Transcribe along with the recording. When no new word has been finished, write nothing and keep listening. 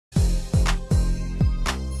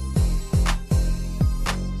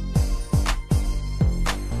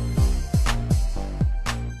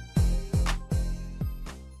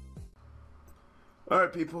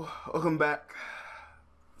Alright, people, welcome back.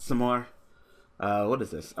 Some more. What is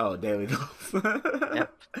this? Oh, Daily Duels.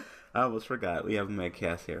 Yep. I almost forgot. We have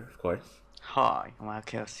Megcast here, of course. Hi,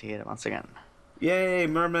 Khaos here once again. Yay,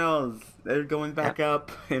 mermaids! They're going back Yep.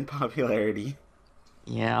 up in popularity.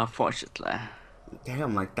 Yeah, unfortunately.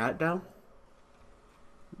 Damn, like that though?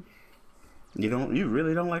 You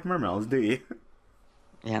really don't like mermaids, do you?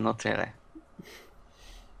 Yeah, not really.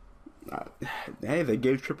 Uh, hey, they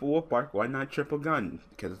gave triple wolf bark. Why not triple gun?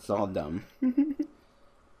 Because it's all dumb.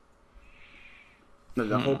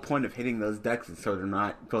 The whole point of hitting those decks is so they're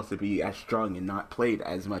not supposed to be as strong and not played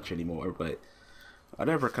as much anymore, but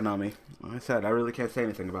whatever, Konami. Like I said, I really can't say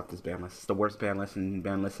anything about this ban list. It's the worst ban list in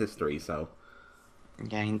ban list history, so.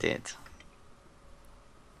 Yeah, indeed.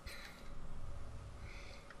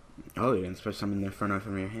 Oh, you didn't put some in the Inferno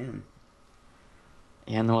from your hand.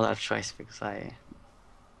 Yeah, no other choice because I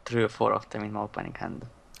drew 4 of them in my opening hand.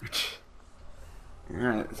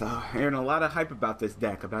 Alright, so hearing a lot of hype about this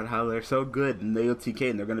deck, about how they're so good in the OTK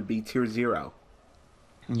and they're going to be tier 0.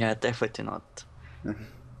 Yeah, definitely not.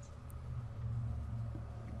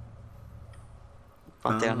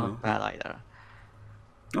 But they are not bad either.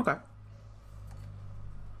 Okay.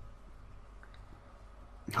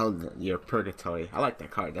 Hold your Purgatory. I like that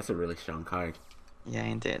card. That's a really strong card. Yeah,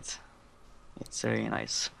 indeed. It's really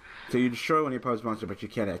nice. So you destroy one of your opponent's monster, but you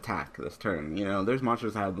can't attack this turn. You know, there's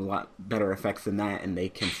monsters that have a lot better effects than that, and they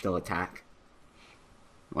can still attack.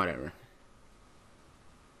 Whatever.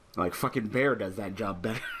 Like, fucking Bear does that job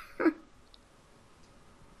better.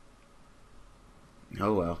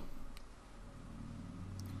 Oh well.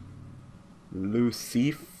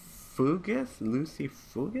 Lucifugus?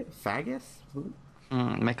 Fagus?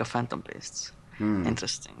 Make a Phantom Beasts.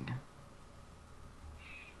 Interesting.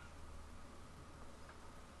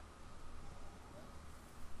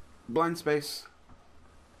 Blind space.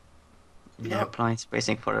 Yeah, Yep. blind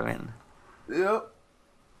spacing for a win. Yep.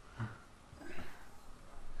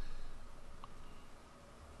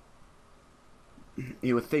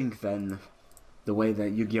 You would think then, the way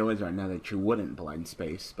that Yu-Gi-Oh is right now, that you wouldn't blind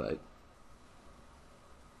space, but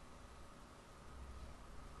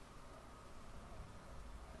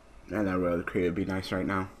and that road create would be nice right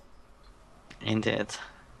now. Indeed.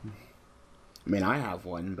 I mean, I have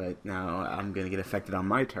one, but now I'm gonna get affected on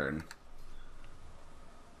my turn.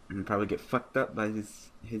 And probably get fucked up by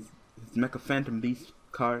his Mecha Phantom Beast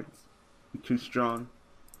cards. Too strong.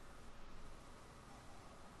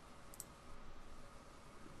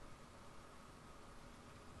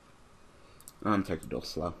 I'm taking duel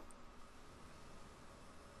slow.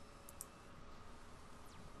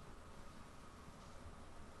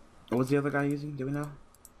 What was the other guy using? Do we know?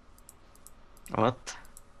 What?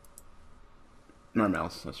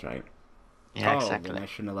 Mermails, that's right. Yeah, Oh, exactly. then I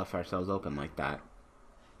shouldn't have left ourselves open like that.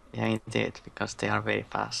 Yeah, indeed, because they are very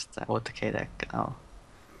fast. OTK deck now.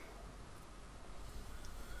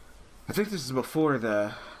 I think this is before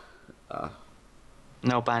the...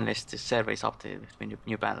 No ban list, the server is updated with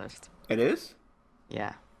new ban list. It is?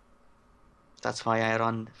 Yeah. That's why I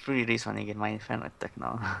run free reasoning in my Infinite deck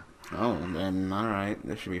now. Oh, then alright.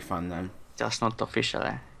 This should be fun then. Just not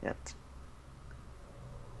officially yet.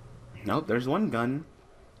 Nope, there's one gun.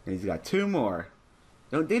 And he's got 2 more.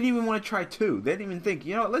 No, they didn't even want to try 2. They didn't even think,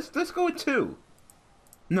 you know what, let's go with 2.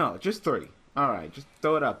 No, just 3. Alright, just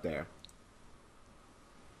throw it up there.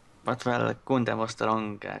 But well, Gundam was the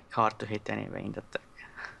wrong card to hit anyway in that deck.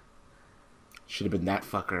 Should have been that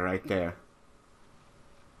fucker right there.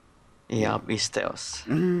 Yeah, Visteos.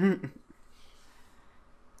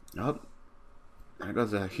 Oh, there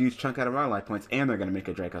goes a huge chunk out of our life points, and they're gonna make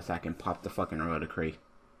a Draco Sack and pop the fucking Heraldicry.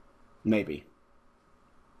 Maybe.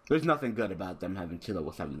 There's nothing good about them having 2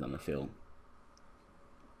 level 7s on the field.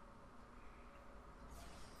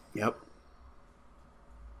 Yep.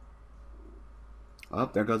 Oh,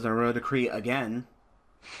 there goes our Heraldicry again.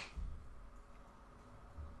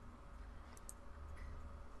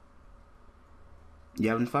 You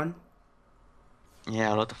having fun?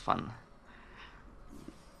 Yeah, a lot of fun.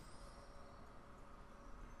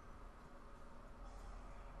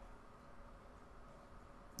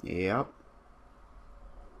 Yep.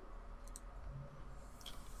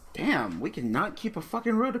 Damn, we cannot keep a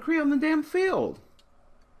fucking Heraldicry on the damn field.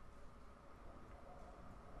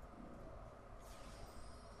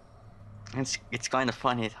 It's kind of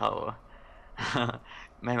funny how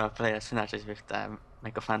many players synergize with the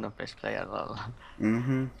make a Phantom Beast player. Well.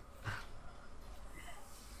 Mm-hmm.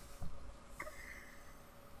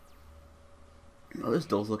 Oh, this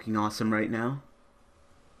duel's looking awesome right now.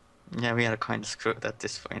 Yeah, we are kind of screwed at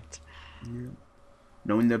this point. Yeah.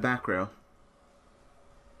 Knowing their back row.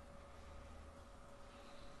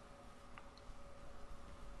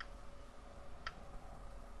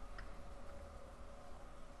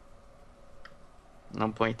 No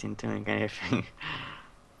point in doing anything.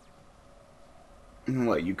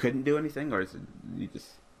 What, you couldn't do anything, or is it you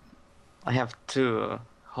just? I have two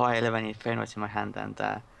high 11 Infernos in my hand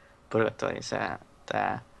and Purgatory is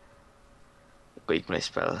the quickly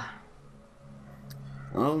spell.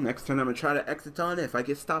 Well, next turn I'm gonna try to exit on it. If I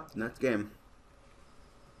get stopped, next game.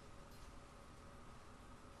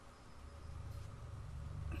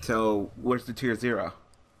 So, where's the tier 0?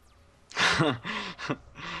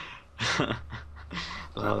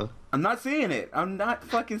 Well, I'm not seeing it. I'm not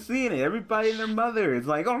fucking seeing it. Everybody and their mother is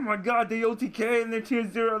like, oh my god, they OTK and they're tier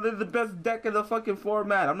 0. They're the best deck of the fucking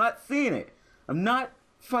format. I'm not seeing it. I'm not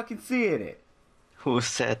fucking seeing it. who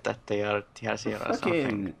said that they are tier 0 or something?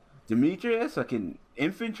 Fucking Demetrius, fucking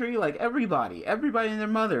infantry, like everybody and their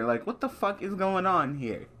mother. Like, what the fuck is going on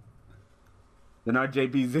here? Then our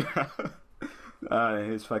JB0.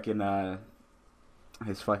 his fucking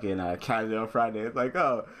casual Friday. It's like,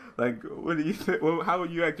 oh, like, what do you think? Well, how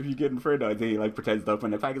would you act if you get Infernoids? And he like pretends to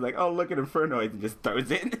open the pack. He's like, oh, look at Infernoids, and just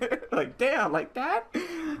throws it. Like, damn, like that.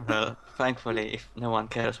 Well, thankfully, if no one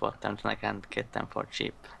cares about them, then I can get them for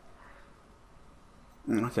cheap.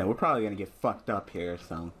 I said we're probably gonna get fucked up here,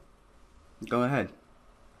 so go ahead.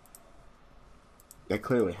 They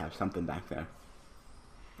clearly have something back there.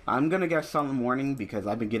 I'm gonna guess Solemn Warning because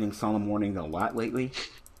I've been getting Solemn Warnings a lot lately.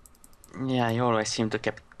 Yeah, you always seem to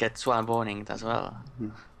get Swan Warning as well.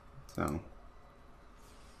 So.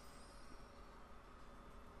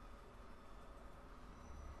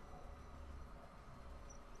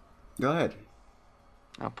 Go ahead.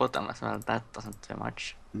 I'll put them as well, that doesn't do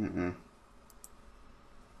much.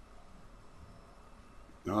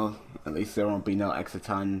 Well, at least there won't be no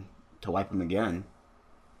Exciton to wipe them again.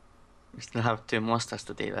 We still have 2 monsters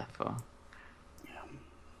to deal with for.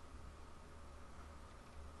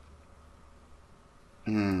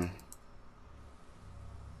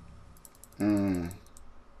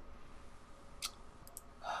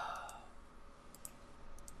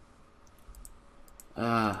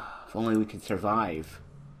 If only we could survive.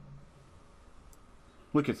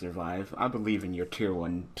 We could survive. I believe in your tier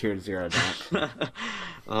 1, tier 0 deck.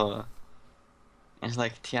 Oh, it's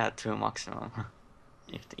like tier 2 maximum.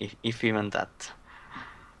 if even that.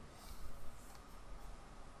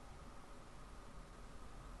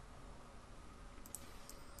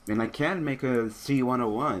 I mean, I can make a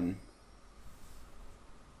C101.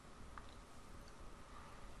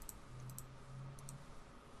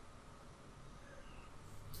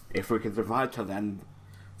 If we can survive till then.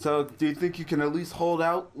 So, do you think you can at least hold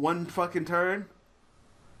out one fucking turn?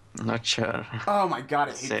 Not sure. Oh my god,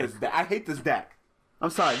 I hate this deck. I hate this deck. I'm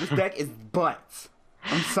sorry, this deck is butts.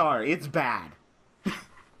 I'm sorry, it's bad.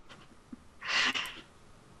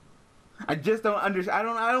 I just don't understand.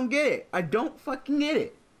 I don't get it. I don't fucking get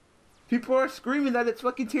it. People are screaming that it's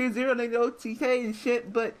fucking tier 0 and they know OTK and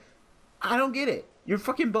shit, but I don't get it. Your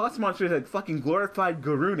fucking boss monster is a fucking glorified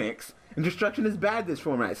Garunix, and destruction is bad this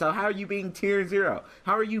format. So how are you being tier 0?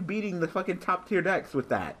 How are you beating the fucking top tier decks with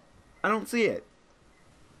that? I don't see it.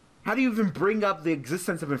 How do you even bring up the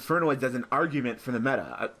existence of Infernoids as an argument for the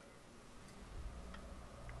meta?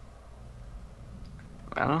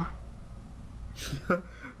 Well,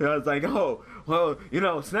 It's like, oh, well, you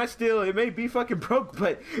know, Snatch Steal, it may be fucking broke,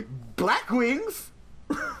 but Black Wings?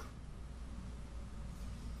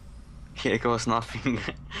 here goes nothing.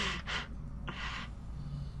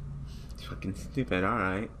 It's fucking stupid,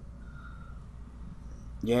 alright.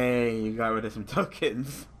 Yay, you got rid of some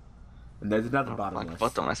tokens. And there's another bottomless.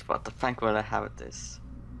 Bottomless, but thankfully I have this.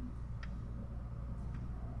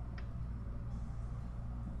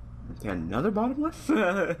 Okay, another bottomless?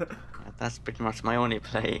 That's pretty much my only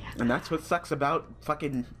play. And that's what sucks about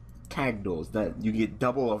fucking tag duels, that you get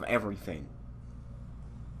double of everything.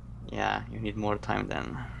 Yeah, you need more time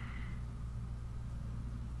then.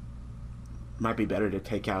 Might be better to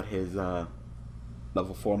take out his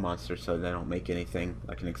level 4 monster so they don't make anything,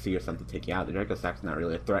 like an Exceed or something to take you out. The Draco Sack's not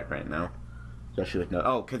really a threat right now. Especially with no...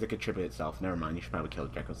 Oh, because it could tribute itself. Never mind, you should probably kill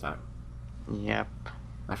the Draco Sack. Yep.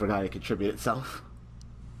 I forgot it could tribute itself.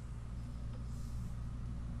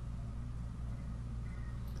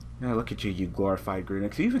 Yeah, look at you, you glorified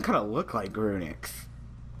Grunix. You even kind of look like Grunix.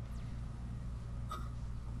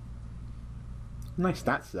 Nice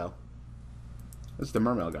stats, though. This is the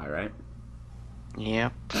Mermail guy, right?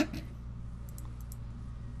 Yep.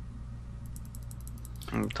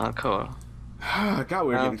 Cool. God,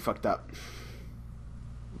 we're getting fucked up.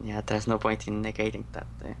 Yeah, there's no point in negating that.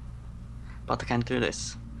 But I can do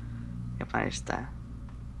this. If I stay.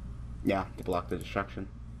 Yeah, to block the destruction.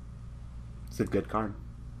 It's a good card.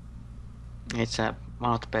 It's one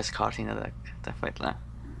of the best cards in the deck, definitely.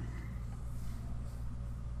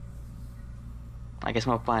 I guess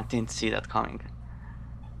my opponent didn't see that coming.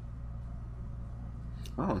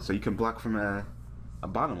 Oh, so you can block from a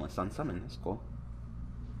bottomless on summon. That's cool.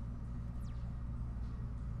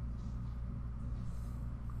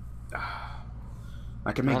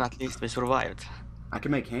 I can make. Well, at least we survived. I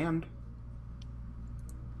can make hand.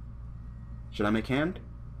 Should I make hand?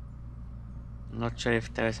 Not sure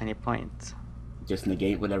if there's any point. Just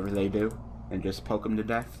negate whatever they do and just poke them to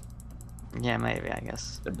death. Yeah, maybe, I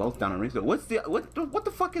guess. They're both down on reason. What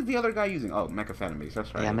the fuck is the other guy using? Oh, Mecha Phantom Beast.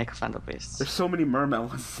 That's right. Yeah, make a Phantom Beast. There's so many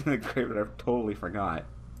mermelons in the grave that I totally forgot.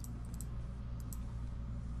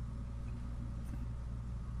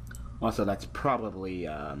 Also, that's probably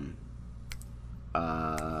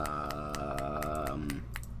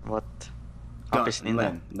What? Obviously,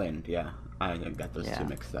 Lind, yeah. I got those two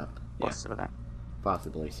mixed up. Yeah. Possibly.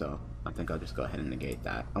 Possibly, so I think I'll just go ahead and negate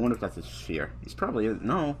that. I wonder if that's a sphere. It's probably is.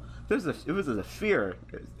 No. If it was a sphere,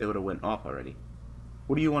 it would have went off already.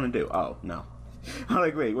 What do you want to do? Oh, no. I'm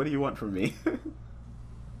like, wait, what do you want from me?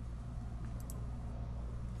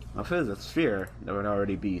 If it was a sphere, there would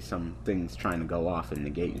already be some things trying to go off and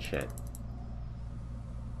negate and shit.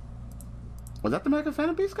 Was that the Mecha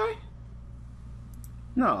Phantom Beast guy?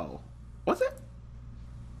 No. Was it?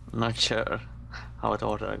 Not sure how the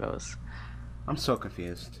order goes. I'm so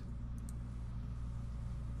confused.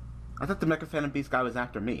 I thought the Mecha Phantom Beast guy was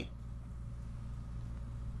after me.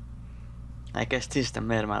 I guess this is the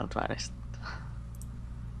Meiru twist.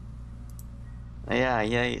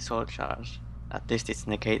 Yeah, Soul Charge. At least it's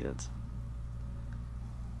negated.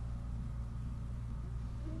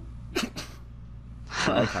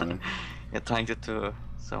 You're trying to do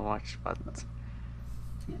so much, but...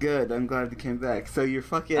 Good, I'm glad you came back. So you're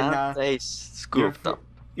fucking... they scooped up.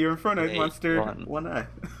 You're Inferno Monster 1.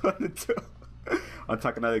 1 2. I'm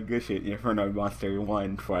talking other good shit. You're Inferno Monster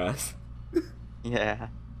 1 for us. Yeah.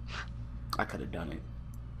 I could have done it.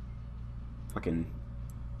 Fucking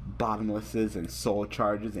bottomlesses and soul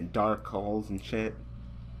charges and dark holes and shit.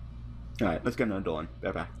 Alright, let's get another duel.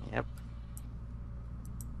 Bye-bye. Yep.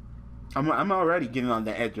 I'm already getting on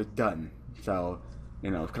the edge of done. So, you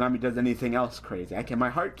know, if Konami does anything else crazy, my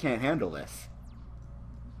heart can't handle this.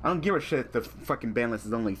 I don't give a shit if the fucking ban list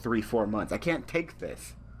is only 3-4 months. I can't take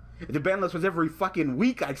this. If the ban list was every fucking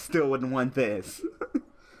week, I still wouldn't want this.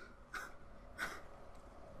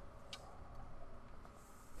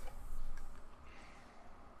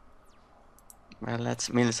 Well,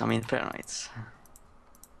 let's mill some Infernoids.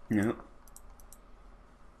 Yeah.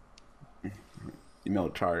 Email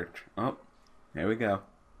charge. Oh, there we go.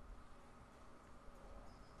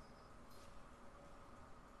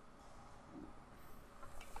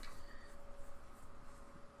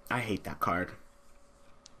 I hate that card.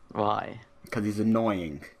 Why? Because he's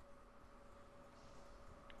annoying.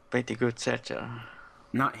 Pretty good searcher.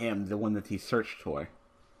 Not him, the one that he searched for.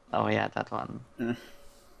 Oh yeah, that one.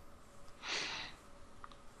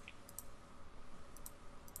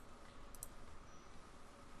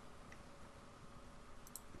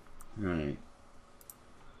 Alright.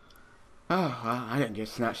 Oh, well, I didn't get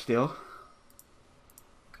Snatch Steal.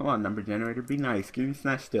 Come on, number generator, be nice. Give me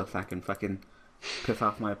Snatch Steal so I can fucking piss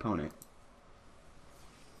off my opponent.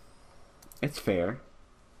 It's fair.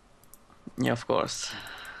 Yeah, of course.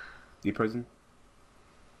 D-prison.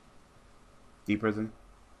 D-prison.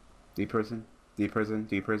 D-prison. D-prison.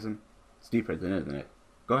 D-prison. It's D-prison, isn't it?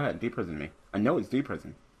 Go ahead, D-prison me. I know it's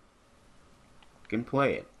D-prison. Can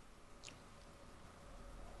play it.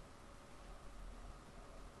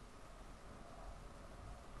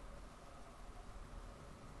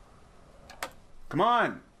 Come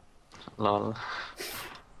on! Lol.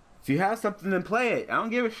 If you have something, then play it. I don't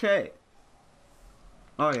give a shit.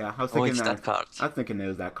 Oh yeah, I was thinking that card. I was thinking it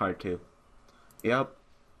was that card too. Yep.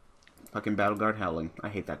 Fucking Battle Guard Howling. I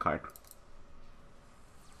hate that card.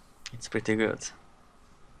 It's pretty good.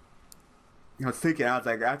 I was thinking, I was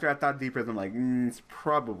like, after I thought deeper, I'm like, it's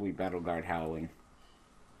probably Battle Guard Howling.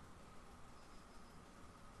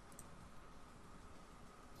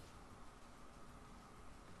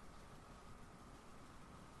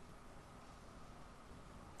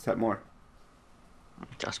 Set more.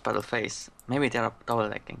 Just battle phase. Maybe they are double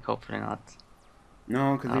decking, hopefully not.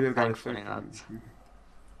 No, because you have got thankfully not.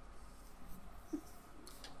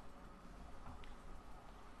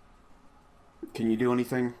 Can you do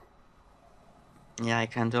anything? Yeah, I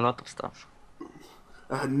can do a lot of stuff.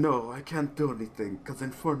 No, I can't do anything, because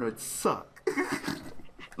Infernoids suck.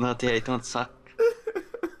 No, they don't suck.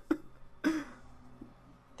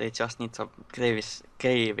 They just need some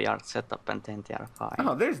graveyard setup and then they are fine.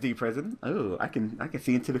 Oh, there's D-Prison. Oh, I can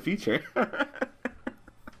see into the future.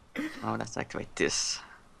 Now let's activate this.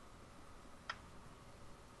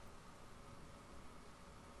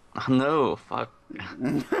 Oh, no, fuck.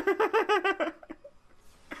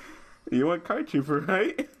 You want card trooper,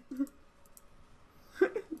 right?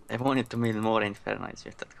 I wanted to mill more Infernoids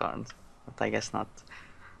with that card, but I guess not.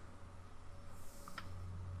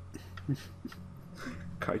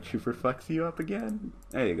 Card trooper fucks you up again.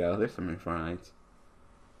 There you go. There's some Infernites.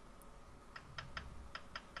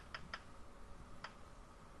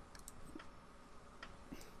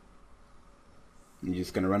 You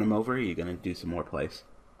just gonna run him over, or are you gonna do some more plays?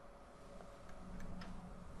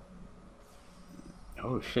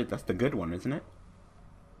 Oh shit, that's the good one, isn't it?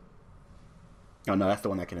 Oh no, that's the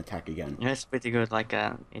one that can attack again. Yeah, it's pretty good.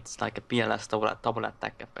 It's like a PLS double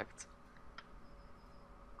attack effect.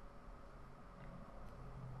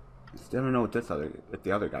 Still don't know what what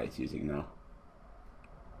the other guy's using though.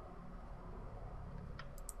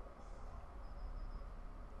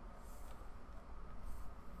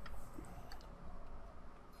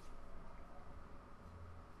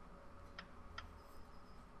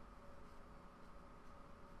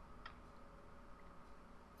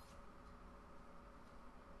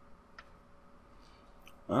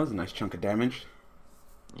 Well, that was a nice chunk of damage.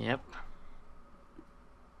 Yep.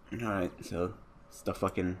 Alright, so it's the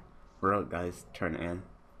fucking rogue guy's turn in.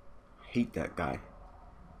 Hate that guy.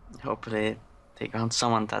 Hopefully they can't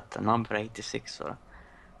summon that number 86 or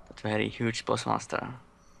that very huge boss monster.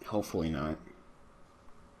 Hopefully not.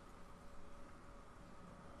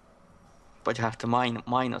 But you have to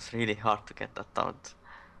mine us really hard to get that out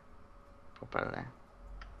properly.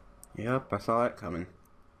 Yep, I saw that coming.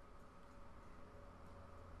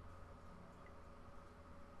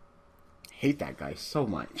 Hate that guy so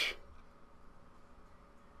much.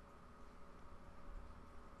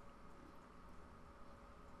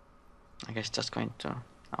 I guess just going to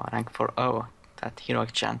rank for O. That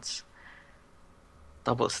heroic chance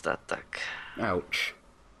doubles the attack. Ouch.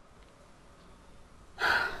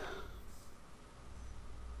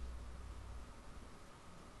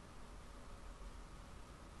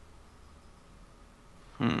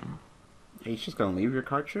 Are you just gonna leave your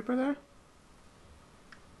card trooper there?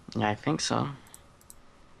 Yeah, I think so.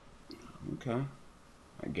 Okay.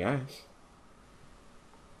 I guess.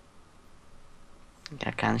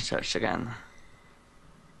 I can search again.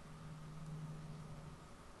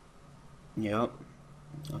 Yep.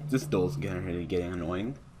 This duel's getting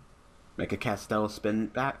annoying. Make a Castell spin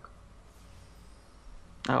back.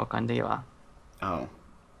 Oh, Candiva. Oh.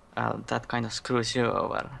 That kind of screws you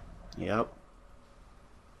over. Yep.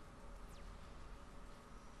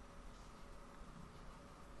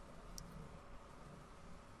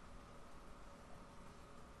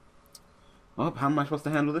 Well, how am I supposed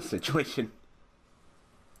to handle this situation?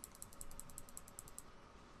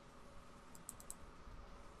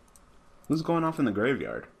 Who's going off in the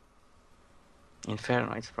graveyard?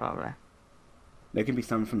 Infernoids, probably. They can be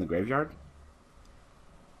summoned from the graveyard?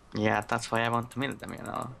 Yeah, that's why I want to mill them, you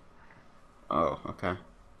know. Oh, okay.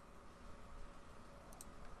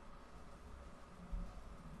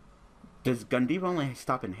 Does Gundiva only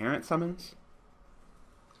stop inherent summons?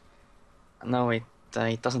 No, it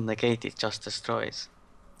doesn't negate, it just destroys.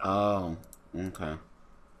 Oh, okay.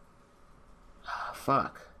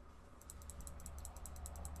 Fuck.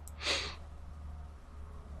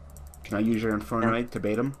 Can I use your Infernoid to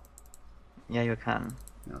bait him? Yeah, you can.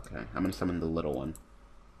 Okay, I'm gonna summon the little one.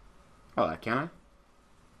 Oh, can I?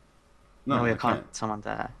 No, you I can't summon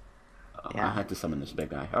the... I had to summon this big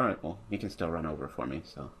guy. Alright, well, he can still run over for me,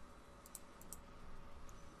 so...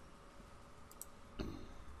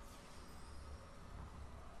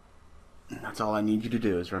 That's all I need you to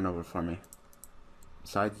do is run over for me.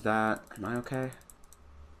 Besides that, am I okay?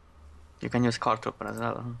 You can use Card Trooper as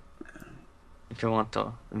well. If you want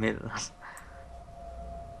to mill.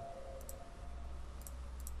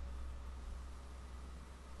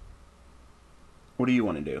 What do you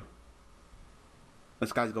want to do?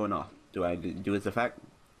 This guy's going off. Do I do his effect?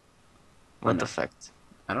 What effect?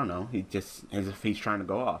 I don't know. He just, as if he's trying to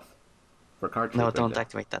go off. For card trooper. No, don't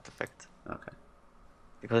activate that effect. Okay.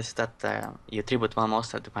 Because that you tribute one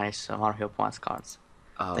monster to punish one of your opponent's cards.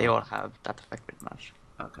 Oh. They all have that effect pretty much.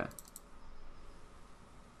 Okay.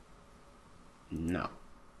 No.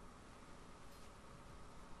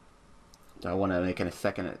 So I want to make it a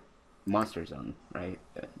second monster zone, right?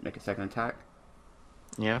 Make a second attack?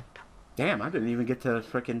 Yep. Damn, I didn't even get to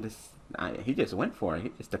frickin' he just went for it.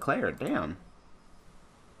 He just declared. Damn.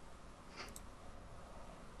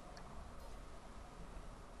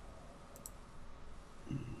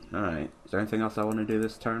 Alright. Is there anything else I want to do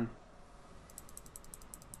this turn?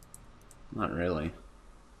 Not really.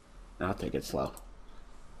 I'll take it slow.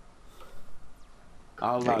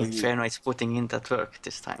 I'll The allow you. Inferno is putting in that work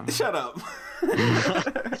this time. Shut up.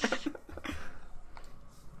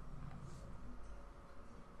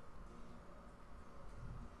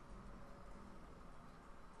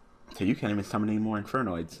 So you can't even summon any more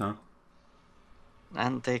Infernoids, huh?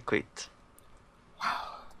 And they quit.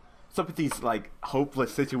 What's up with these like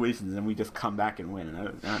hopeless situations and we just come back and win? I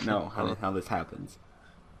don't know how this happens.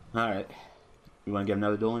 All right, you want to get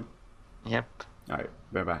another duel in? Yep. All right,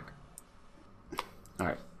 we're back. All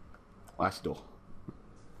right, last duel.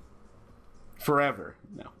 Forever.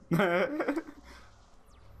 No.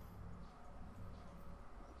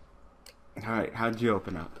 All right, how'd you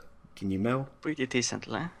open up? Can you mill? Pretty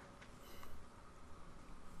decently.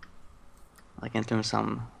 I can do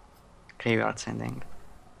some graveyard sending.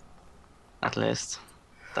 At least.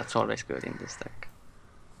 That's always good in this deck.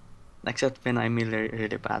 Except when I mill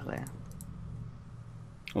really badly.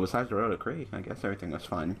 Well, besides the road of Kree, I guess everything was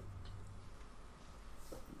fine.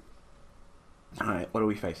 Alright, what are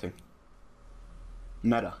we facing?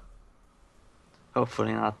 Meta.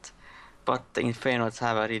 Hopefully not. But the Infernos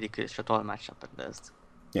have a ridiculous Shuttle matchup at least.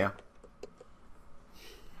 Yeah.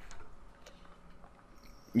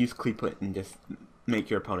 Use Qliphort and just make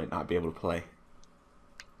your opponent not be able to play.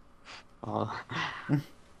 Well,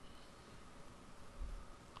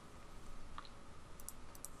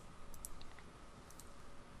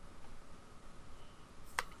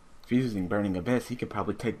 If he's using Burning Abyss, he could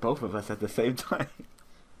probably take both of us at the same time.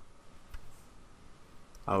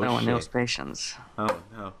 Oh, no one shit. knows patience. Oh,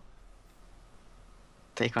 no.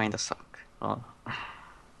 They kinda suck. Well,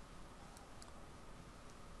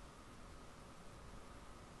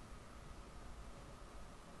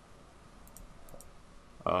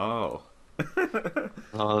 Oh.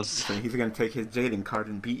 lols. So he's gonna take his Jaden card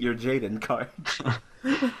and beat your Jaden card.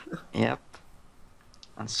 Yep.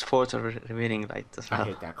 And Sport are revealing light as well. I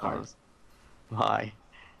hate that card. Why?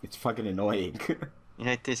 It's fucking annoying.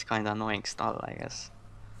 Yeah, it is kinda annoying style, I guess.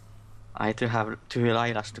 I had to have 2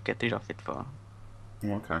 Lilas to get rid of it for.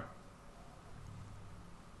 Okay.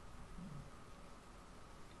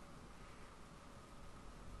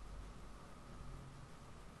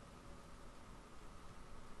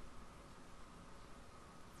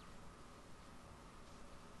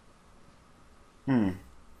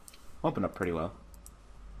 Open up pretty well.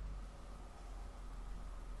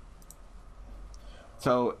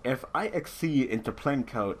 So if I exceed into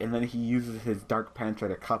Plaincoat and then he uses his Dark Panther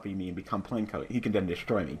to copy me and become Plaincoat, he can then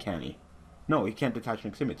destroy me, can he? No, he can't detach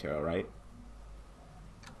an material, right?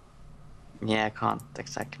 Yeah, I can't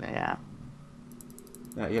exactly, yeah.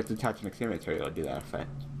 Yeah, you have to detach an material to do that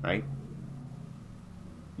effect, right?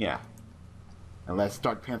 Yeah. Unless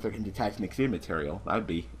Dark Panther can detach an material, that would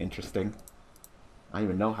be interesting. I don't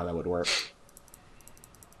even know how that would work.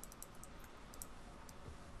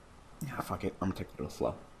 Yeah, fuck it. I'm gonna take it a little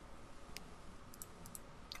slow.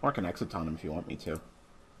 Or I can exit on him if you want me to.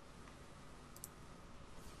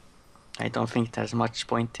 I don't think there's much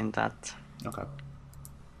point in that. Okay.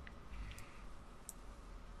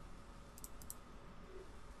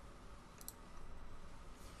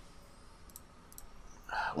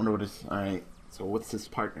 I wonder what his... Alright, so what's his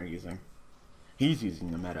partner using? He's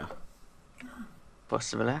using the meta.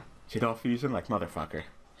 Possibly. Shit fusion like motherfucker.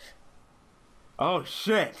 Oh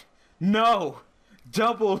shit! No!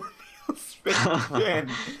 Double spin!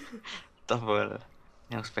 Double.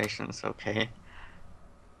 No patience, okay.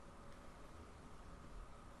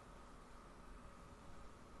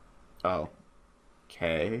 Oh.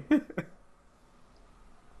 Okay.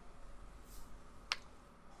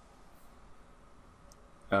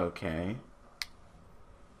 Okay.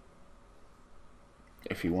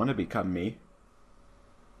 If you want to become me.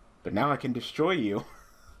 But now I can destroy you.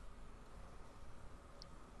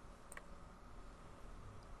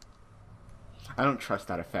 I don't trust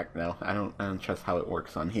that effect though. I don't trust how it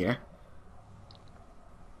works on here.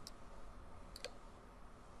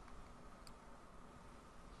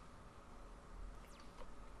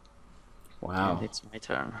 Wow. And it's my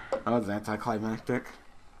turn. That was anticlimactic.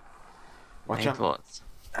 Watch out. It was.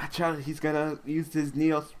 Watch out, he's gonna use his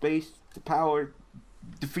Neo Space to power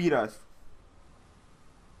defeat us.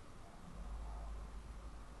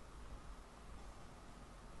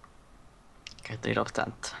 Get rid of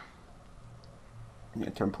that. Yeah,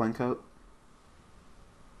 turn Plaincoat.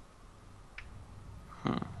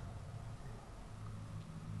 Hmm.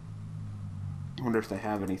 I wonder if they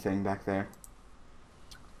have anything back there.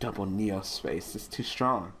 Double Neo Space. It's too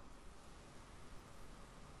strong.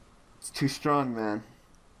 It's too strong, man.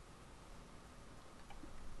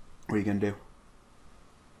 What are you gonna do?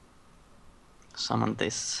 Summon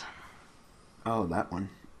this. Oh, that one.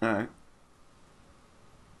 Alright.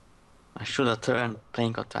 I should have turned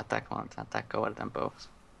playing code to attack one to attack over them both.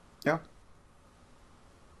 Yeah.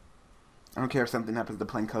 I don't care if something happens to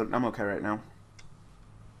playing code. I'm okay right now.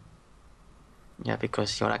 Yeah,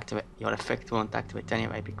 because your effect won't activate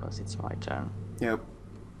anyway because it's my turn. Yep.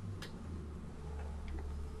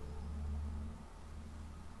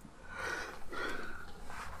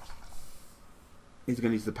 He's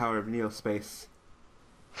gonna use the power of Neospace.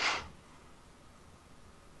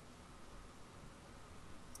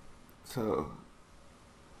 So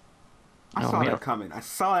I saw that coming. I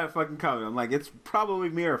saw that fucking coming. I'm like, it's probably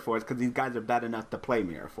Mirror Force because these guys are bad enough to play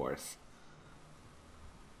Mirror Force.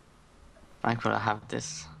 Thankfully I have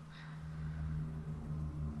this.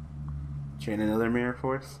 Train another Mirror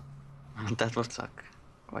Force? That would suck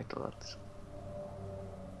quite a lot.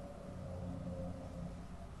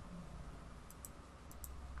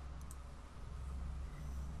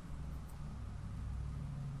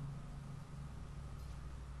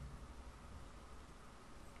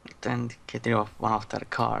 Then get rid of one of their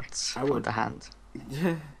cards from the hand.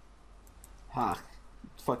 Ha.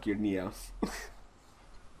 Fuck your Neos.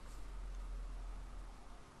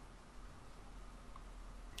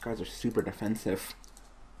 Guys are super defensive.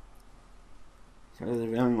 So they're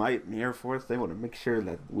really light in the Air Force. They want to make sure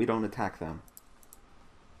that we don't attack them.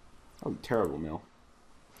 Oh, terrible, Mill.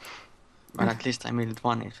 Well, at least I milled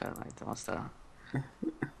one Infernoid monster.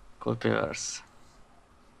 Could be worse.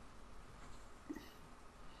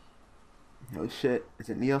 Oh shit, is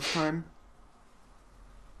it Neos time?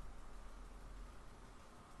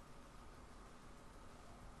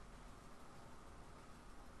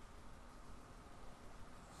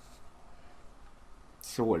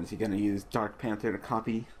 So what, is he gonna use Dark Panther to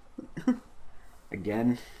copy?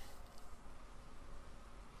 Again?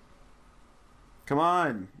 Come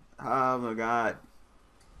on! Oh my god.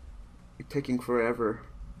 You're taking forever.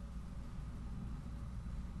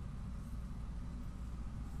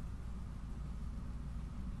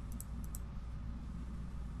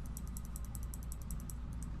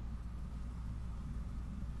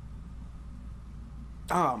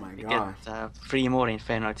 Oh my god. Get 3 more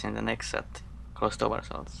Infernoids in the next set. Closed over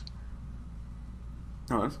assaults.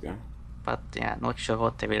 Oh, that's good. But yeah, not sure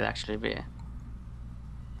what they will actually be.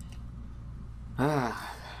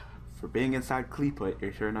 For being inside Qliphort,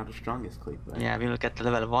 you're sure not the strongest Qliphort. Yeah, we will get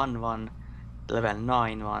level 1 one, level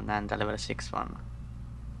 9 one, and the level 6 one.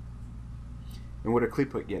 And what are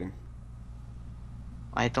Qliphort getting?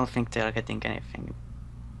 I don't think they are getting anything.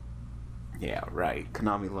 Yeah, right.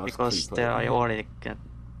 Konami loves because Qliphort. they are already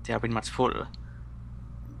they are pretty much full.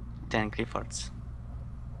 10 Qliphorts.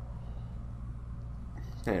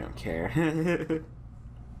 They don't care.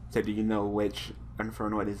 So do you know which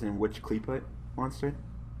Infernoid is in which Qliphort monster?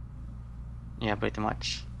 Yeah, pretty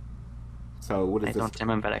much. So what is I this? don't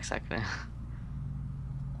remember exactly.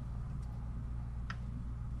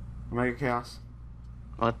 Omega Chaos?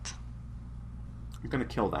 What? I'm gonna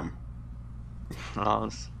kill them.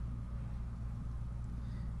 Lols.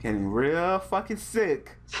 Getting real fucking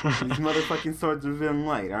sick. These motherfucking swords are revealing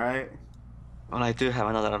light, alright? Well, I do have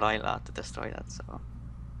another Lila to destroy that, so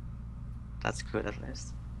that's good at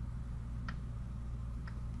least.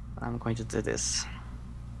 I'm going to do this.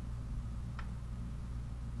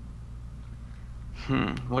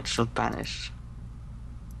 What should banish?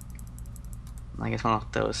 I guess one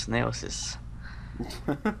of those Neoses.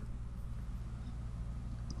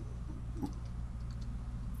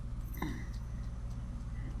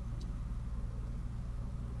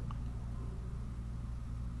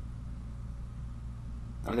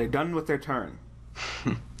 Are they done with their turn?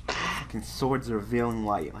 Fucking swords are revealing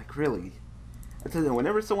light. Like, really? I tell you,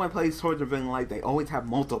 whenever someone plays swords revealing light, they always have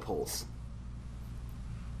multiples.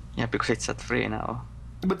 Yeah, because it's at 3 now.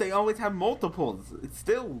 But they always have multiples. It's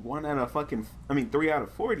still 1 out of fucking... I mean, 3 out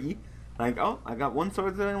of 40. Like, oh, I got one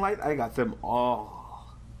swords revealing light. I got them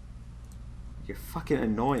all. You're fucking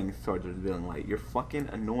annoying, swords revealing light. You're fucking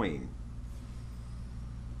annoying.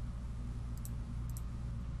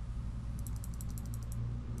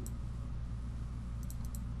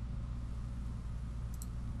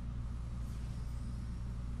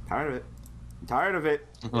 Tired of it. I'm tired of it.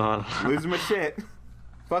 Well. Losing my shit.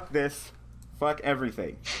 Fuck this. Fuck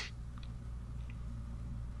everything.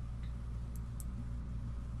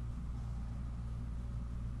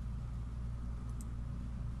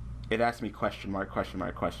 It asked me question mark,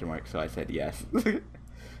 so I said yes.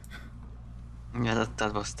 Yeah,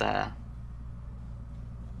 that was the...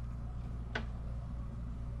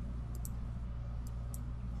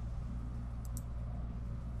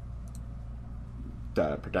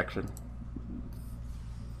 The protection.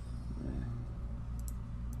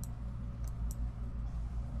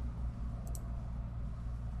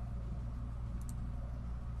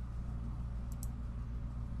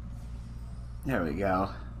 There we go.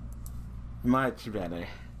 Much better.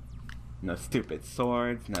 No stupid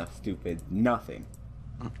swords, no stupid nothing.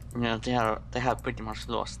 Yeah, they have pretty much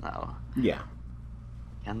lost now. Yeah.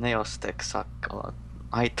 And Neos deck suck a lot.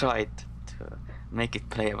 I tried to make it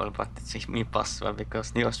playable, but it's impossible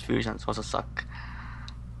because Neos fusions also suck.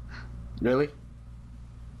 Really?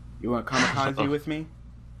 You want kamikaze with me?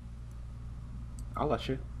 I'll let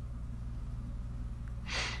you.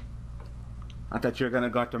 I thought you were gonna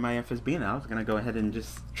go after my FSB now. I was gonna go ahead and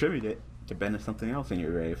just tribute it to bend something else in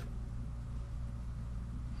your grave.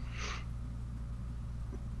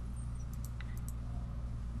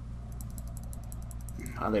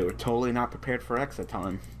 Oh, they were totally not prepared for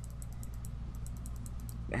Exaton.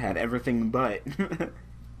 They had everything but.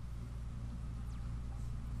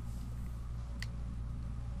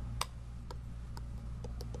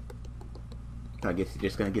 I guess he's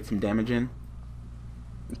just gonna get some damage in.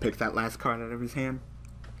 And pick that last card out of his hand.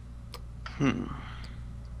 You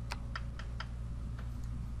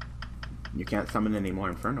can't summon any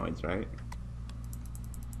more Infernoids, right?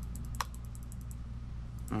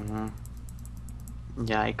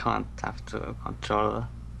 Yeah, I can't have to control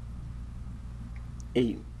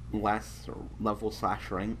 8 less level /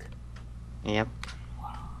 rank. Yep.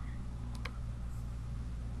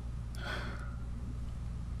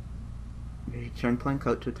 Turn plain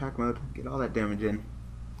coat to attack mode. Get all that damage in.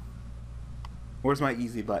 Where's my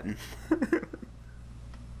easy button?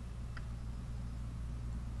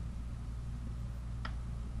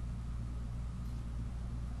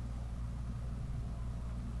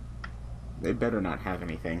 They better not have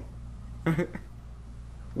anything.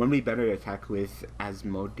 Wouldn't we better attack with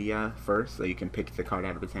Asmodia first so you can pick the card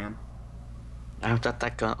out of his hand? I have to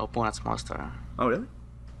attack an opponent's monster Oh, really?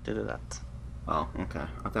 to do that. Oh, okay.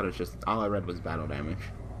 I thought it was just... all I read was battle damage.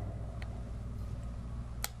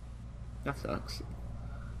 That sucks.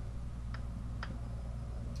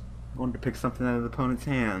 I wanted to pick something out of the opponent's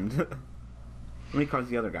hand. How many cards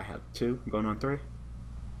does the other guy have? 2? Going on 3?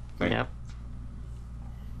 Okay. Yep.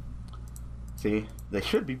 See, they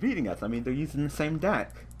should be beating us. I mean, they're using the same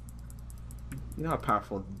deck. You know how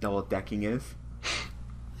powerful double decking is.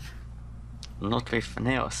 Not with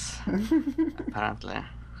Neos, apparently.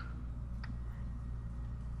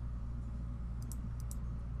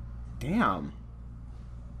 Damn.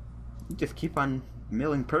 You just keep on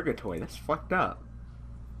milling Purgatory. That's fucked up.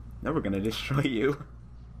 Never gonna destroy you.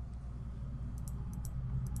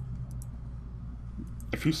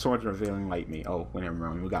 If you Swords Revealing Light me... oh, wait, I'm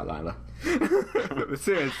wrong. We got Lila. But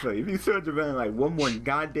seriously, if you Swords Revealing Light one more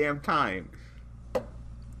goddamn time...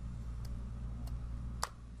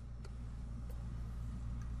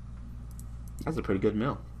 that's a pretty good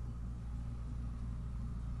mill.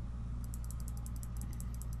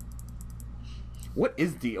 What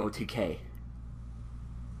is the OTK?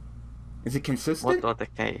 Is it consistent? What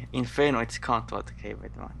OTK? Infernoids can't OTK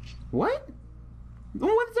very much. What?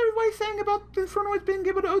 Well, what is everybody saying about the Infernoids being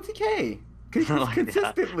able to OTK?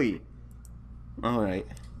 Consistently. Alright.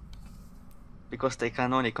 Because they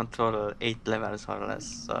can only control 8 levels or less,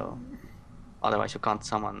 so... otherwise you can't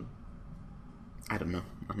summon. I don't know.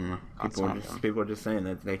 Can't summon them. People are just saying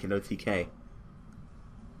that they can OTK.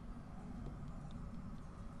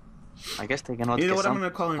 I guess they can OTK. You know what I'm gonna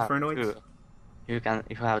call Infernoids? You can,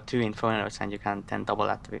 if you have 2 Infernoids and you can then double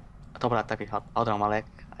attack with other Malek,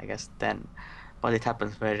 I guess then. But it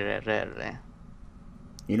happens very rarely.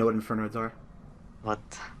 You know what Infernoids are? What?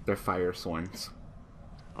 They're Fire Sworns.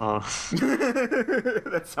 Oh.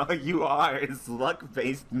 That's all you are, is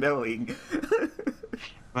luck-based milling.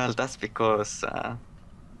 Well, that's because how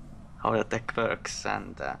the deck works,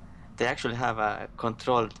 and they actually have a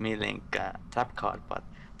controlled milling trap card, but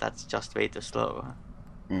that's just way too slow.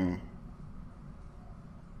 Mm.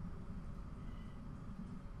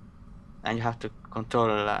 And you have to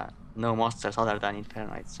control no monsters other than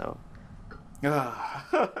Infernoid, so...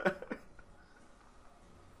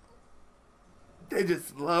 They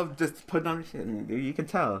just love just putting on shit. You can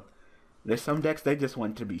tell. There's some decks they just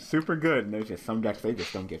want to be super good, and there's just some decks they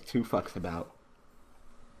just don't give 2 fucks about.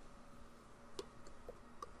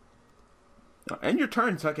 End your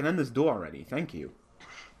turn so I can end this duel already. Thank you.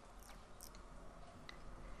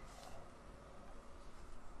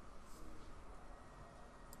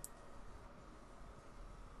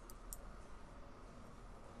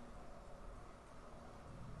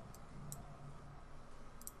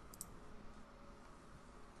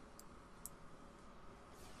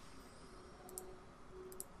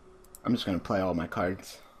 I'm just gonna play all my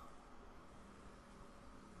cards.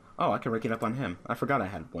 Oh, I can rake it up on him. I forgot I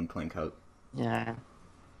had 1 plain coat. Yeah.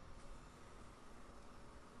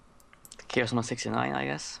 Chaos 169, I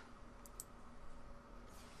guess.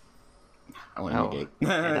 I want to Oh, negate.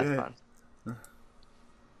 yeah, that part.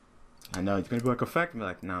 I know, it's gonna be like effect. I'm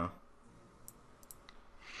like, no.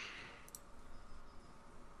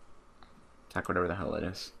 Attack whatever the hell it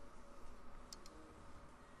is.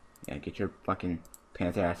 Yeah, get your fucking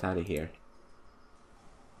panther ass out of here.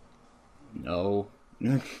 No.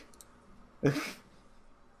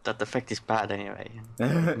 That effect is bad anyway.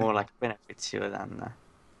 It more like benefits you than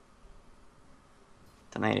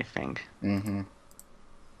anything. Mm-hmm.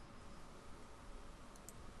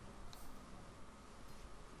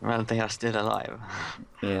 Well, they are still alive.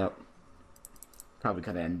 Yep. Probably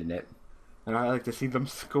could have ended it. And I like to see them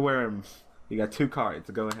squirm. You got 2 cards.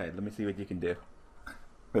 Go ahead. Let me see what you can do.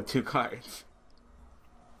 With 2 cards.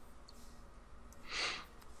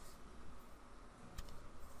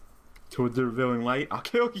 Towards the revealing light, I'll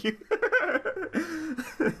kill you.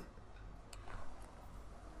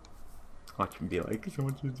 Watch him be like,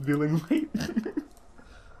 someone's revealing light.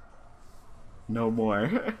 No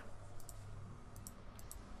more.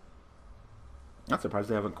 I'm surprised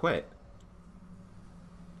they haven't quit.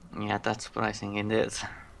 Yeah, that's surprising indeed.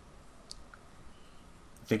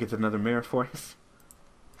 Think it's another mirror force?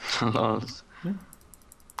 Lols.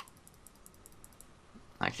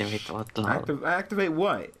 Activate what? Lol. Activate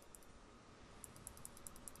what?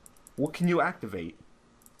 What can you activate?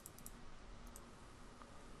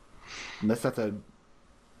 Unless that's a...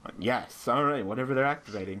 Yes, alright, whatever they're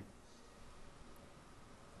activating.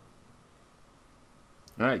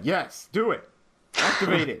 Alright, yes, do it!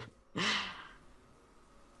 Activate it!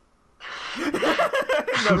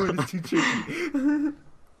 No, it's too tricky.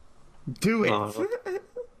 Do it! Oh.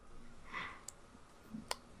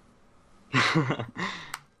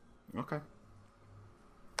 Okay.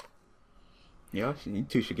 Yeah, you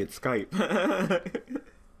two should get Skype.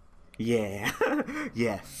 Yeah.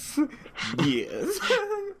 Yes. Yes.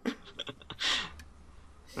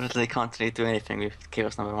 But they can't really do anything with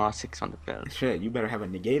Chaos number 106 on the field. Shit, you better have a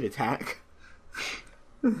negate attack.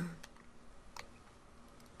 And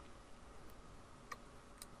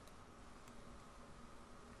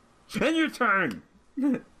your turn!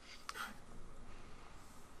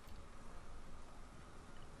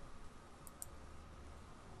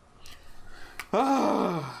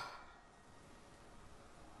 Ah.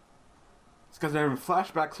 It's because they're having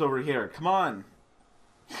flashbacks over here. Come on.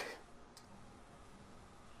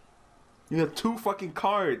 You have 2 fucking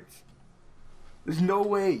cards. There's no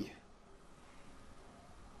way.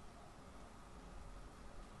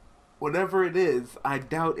 Whatever it is, I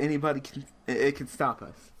doubt anybody can stop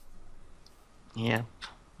us. Yep.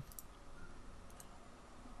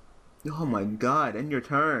 Oh my god, end your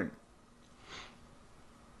turn.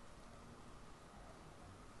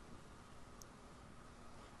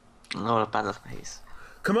 No battle phase.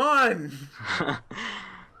 Come on!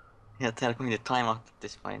 Yeah, they're going to time out at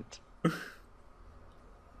this point.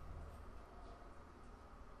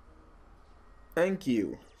 Thank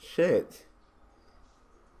you. Shit.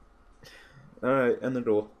 Alright, end the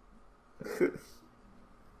duel.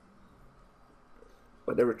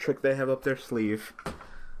 Whatever trick they have up their sleeve.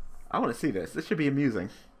 I want to see this. This should be amusing.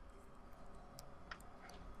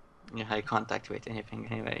 Yeah, I can't activate anything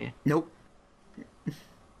anyway. Nope.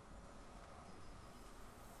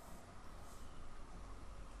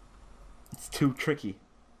 It's too tricky.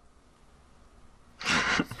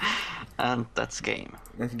 And that's game.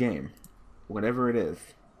 That's game. Whatever it is.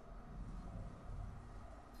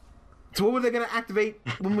 So what were they gonna activate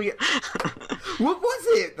when we... What was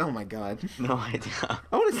it? Oh my god. No idea.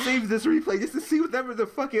 I want to save this replay just to see whatever the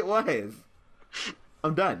fuck it was.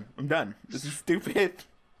 I'm done. I'm done. This is stupid.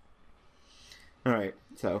 Alright,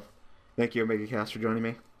 so thank you, Omega Cast, for joining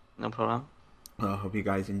me. No problem. I hope you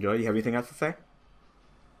guys enjoyed. You have anything else to say?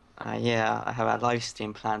 Yeah, I have a live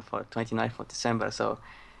stream planned for 29th of December, so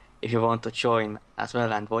if you want to join as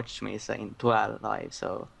well and watch me, it's in 12 live,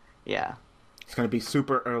 so yeah. It's gonna be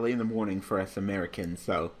super early in the morning for us Americans,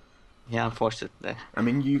 so... Yeah, unfortunately. I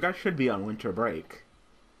mean, you guys should be on winter break.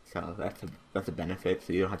 So that's a benefit,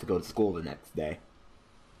 so you don't have to go to school the next day.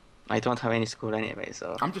 I don't have any school anyway,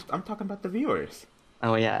 so... I'm talking about the viewers.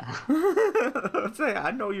 Oh, yeah. Say,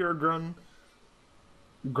 I know you're grown.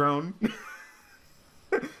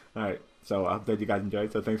 Alright, so I hope that you guys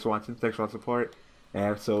enjoyed. So thanks for watching. Thanks for all the support.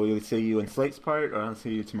 And so we'll see you in Slate's part, or I'll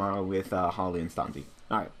see you tomorrow with Holly and Stanzi.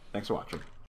 Alright, thanks for watching.